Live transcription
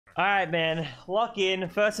All right, man. Lock in.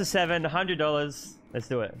 First to 7, $100. Let's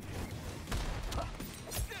do it.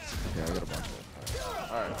 Yeah, I got a bunch of.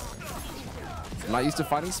 All right. I'm not used to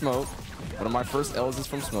fighting smoke. One of my first L's is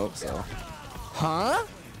from smoke, so. Huh?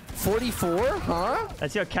 44? Huh?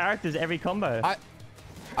 That's your character's every combo.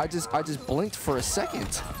 I just blinked for a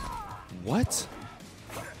second. What?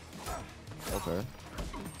 Okay.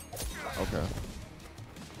 Okay.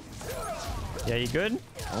 Yeah, you good?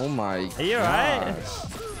 Oh my. Are you alright?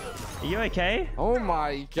 Are you okay? Oh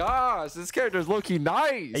my gosh, this character's low-key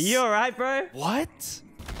nice. Are you alright, bro? What?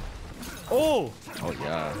 Oh! Oh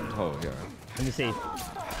yeah. Oh yeah. Let me see.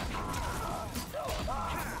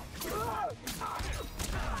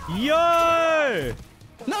 Yo!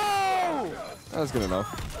 No! That's good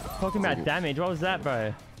enough. Talking about damage, what was that,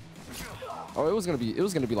 bro? Oh, it was gonna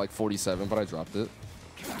be like 47, but I dropped it.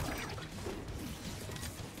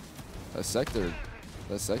 That sector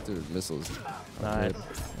missiles. Nice.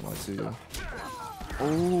 I see you.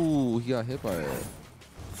 Oh, he got hit by it.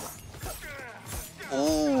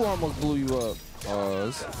 Oh, almost blew you up.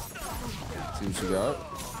 Pause. See what you got.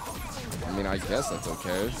 I mean, I guess that's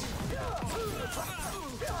okay.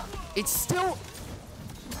 It's still.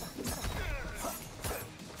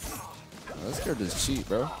 Oh, this character's cheap,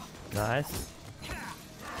 bro. Nice.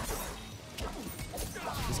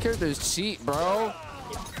 This character's cheap, bro.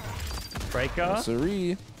 Breaker.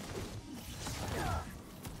 Sorry.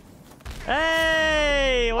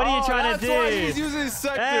 Hey! What are you trying to do? That's why he's using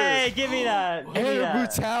sector. Hey, give me that. Give me that.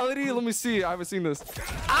 Brutality? Let me see. I haven't seen this.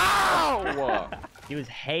 Ow! He was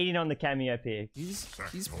hating on the cameo pick. He's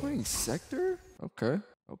playing sector? Okay.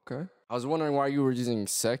 Okay. I was wondering why you were using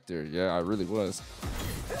sector. Yeah, I really was.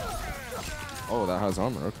 Oh, that has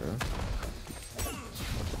armor. Okay.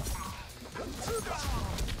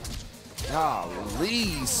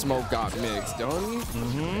 Golly, smoke got mixed, don't he?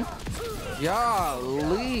 Mm-hmm.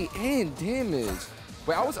 Golly, and damage.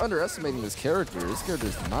 Wait, I was underestimating this character. This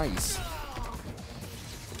character's nice.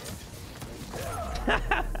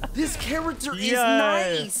 This character is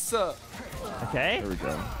nice. Okay. There we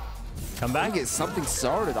go. Come back. I get something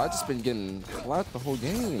started. I just been getting clapped the whole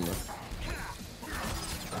game.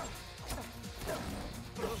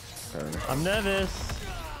 Okay. I'm nervous.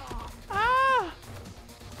 Ah!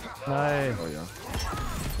 No. Oh yeah.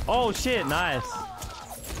 Oh shit! Nice.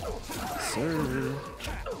 Yes, sir.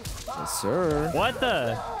 Yes, sir. What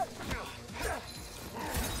the?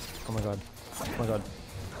 Oh my god. Oh my god.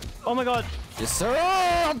 Oh my god. Yes, sir.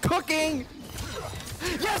 I'm cooking.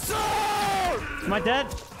 Yes, sir. Am I dead?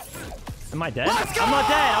 Am I dead? Let's go! I'm not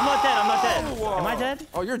dead. I'm not dead. I'm not dead. Am I dead?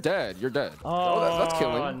 Oh, you're dead. You're dead. Oh, that's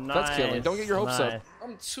killing. nice. That's killing. Don't get your hopes Nice. up.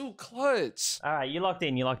 I'm too clutch. All right, you locked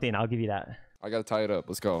in. You locked in. I'll give you that. I gotta tie it up.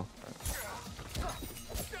 Let's go.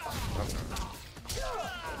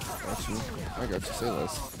 Got you. I got you. Say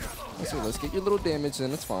less. Say less. Get your little damage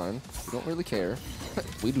in. It's fine. We don't really care.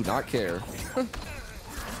 We do not care.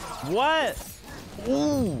 What?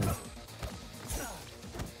 Ooh.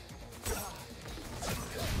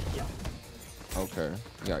 Okay.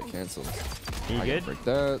 Yeah, it cancels. Are you I good? Break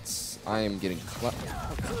that. I am getting clapped.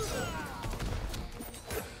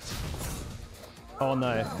 Oh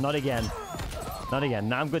no, not again. Not again.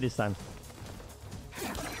 No, I'm good this time.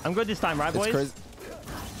 I'm good this time, right, boys? Crazy.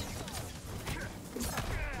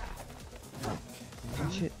 Oh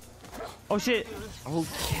shit. Oh shit.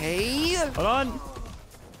 Okay. Hold on.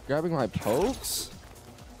 Grabbing my pokes.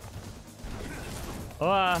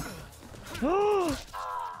 Oh,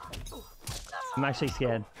 I'm actually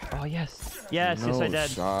scared. Oh yes. Yes, No yes I did.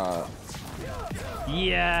 shot.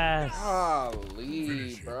 Yes.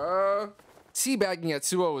 Golly, bro. Teabagging at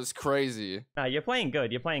 2-0 is crazy. No, you're playing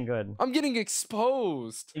good. You're playing good. I'm getting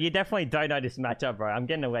exposed. You definitely don't know this matchup, bro. I'm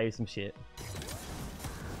getting away with some shit.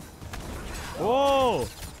 Whoa!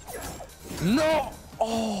 No!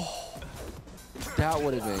 Oh! That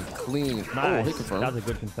would have been clean. Nice. Oh, hit confirm. That was a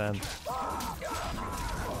good confirm.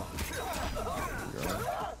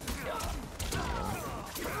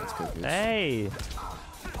 That's good, bitch. Hey!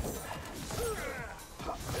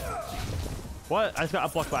 What? I just got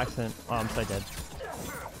upblocked by accident. Oh, I'm so dead.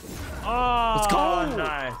 Oh, Let's go!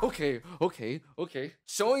 No. Okay, okay, okay.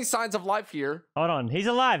 Showing signs of life here. Hold on. He's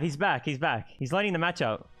alive. He's back. He's back. He's leading the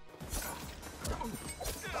matchup.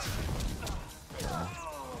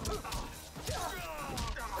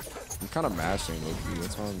 I'm kind of mashing, Loki.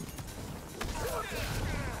 That's why I'm...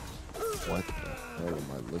 What the hell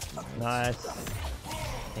am I looking at? Nice.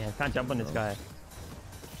 Yeah, I can't jump on this guy.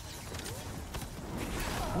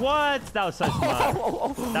 What? That was so smart.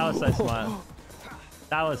 That was so smart.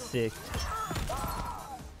 That was sick.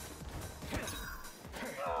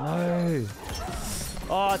 No.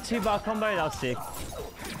 Oh, 2-bar combo. That was sick.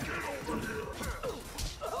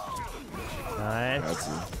 Nice. Had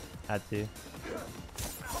to. Had to.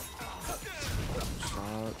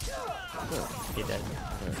 Shot. You're dead.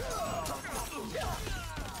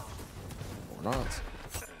 Or not.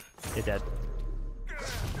 You're dead.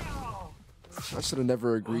 I should have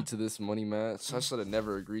never agreed to this money match. I should have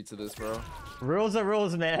never agreed to this, bro. Rules are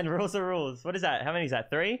rules, man. Rules are rules. What is that? How many is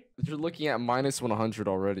that? 3? You're looking at minus 100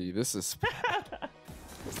 already. This is...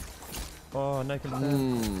 Oh, no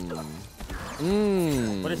concern.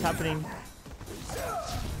 What is happening?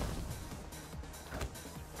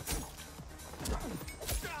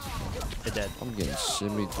 You're dead. I'm getting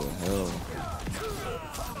shimmied to hell.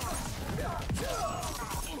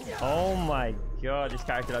 Oh my god, this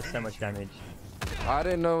character does so much damage. I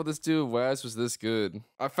didn't know this dude Waz was this good.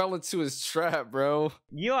 I fell into his trap, bro.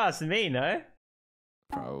 You asked me, no?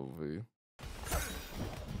 Probably.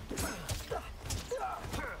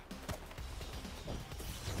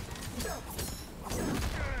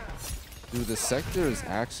 Dude, the sector is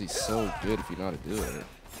actually so good if you know how to do it.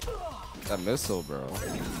 That missile, bro.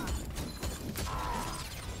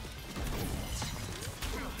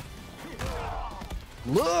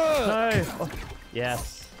 Look! No! Oh,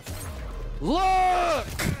 yes. Look!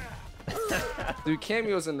 Dude,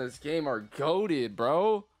 cameos in this game are goated,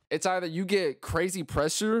 bro. It's either you get crazy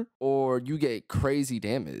pressure or you get crazy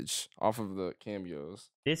damage off of the cameos.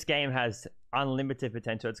 This game has unlimited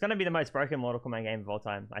potential. It's going to be the most broken Mortal Kombat game of all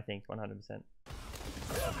time, I think, 100%.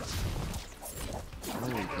 Oh,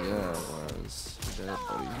 yeah, Waz. You're dead,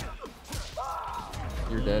 buddy.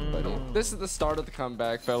 You're dead, buddy. This is the start of the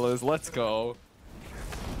comeback, fellas. Let's go.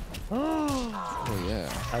 Oh, yeah.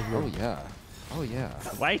 Oh, yeah. Oh, yeah.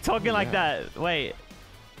 Why are you talking like that? Wait.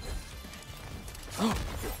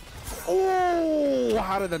 Oh,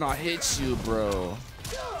 how did that not hit you, bro?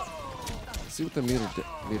 See what the meter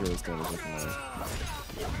is going to look like.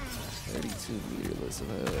 32 meterless of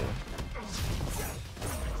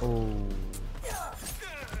hell. Oh.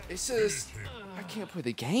 It's just, I can't play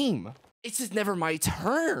the game. It's just never my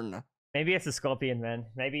turn. Maybe it's a scorpion, man.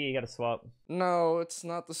 Maybe you gotta swap. No, it's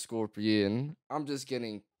not the scorpion. I'm just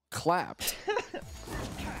getting clapped.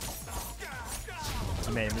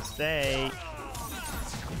 You made a mistake.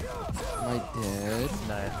 Am I dead?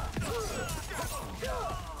 No.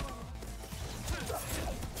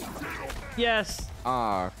 Yes.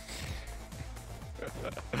 Ah.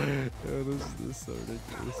 This is so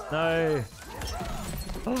ridiculous. No.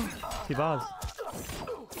 Oh, 2 bars.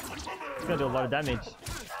 It's gonna do a lot of damage.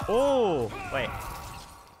 Oh, wait. You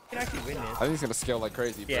can actually win this. I think it's gonna scale like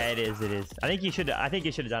crazy. Yeah, it is. It is. I think you should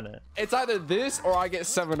have done it. It's either this or I get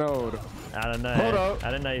 7-0'd. I don't know. Hold up. I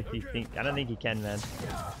don't know if you think. I don't think you can, man.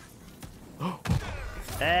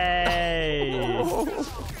 Hey.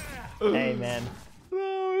 Hey, man.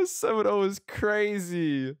 No, 7-0 is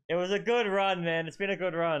crazy. It was a good run, man. It's been a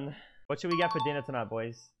good run. What should we get for dinner tonight,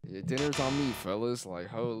 boys? Yeah, dinner's on me, fellas. Like,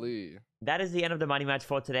 holy. That is the end of the money match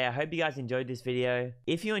for today. I hope you guys enjoyed this video.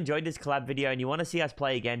 If you enjoyed this collab video and you want to see us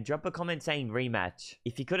play again, drop a comment saying rematch.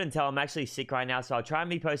 If you couldn't tell, I'm actually sick right now, so I'll try and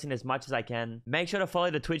be posting as much as I can. Make sure to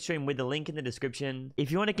follow the Twitch stream with the link in the description.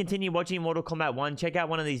 If you want to continue watching Mortal Kombat 1, check out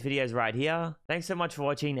one of these videos right here. Thanks so much for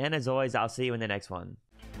watching, and as always, I'll see you in the next one.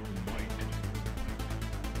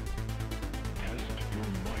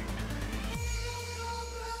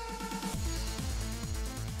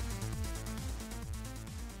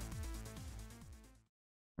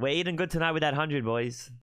 We're eating good tonight with that 100, boys.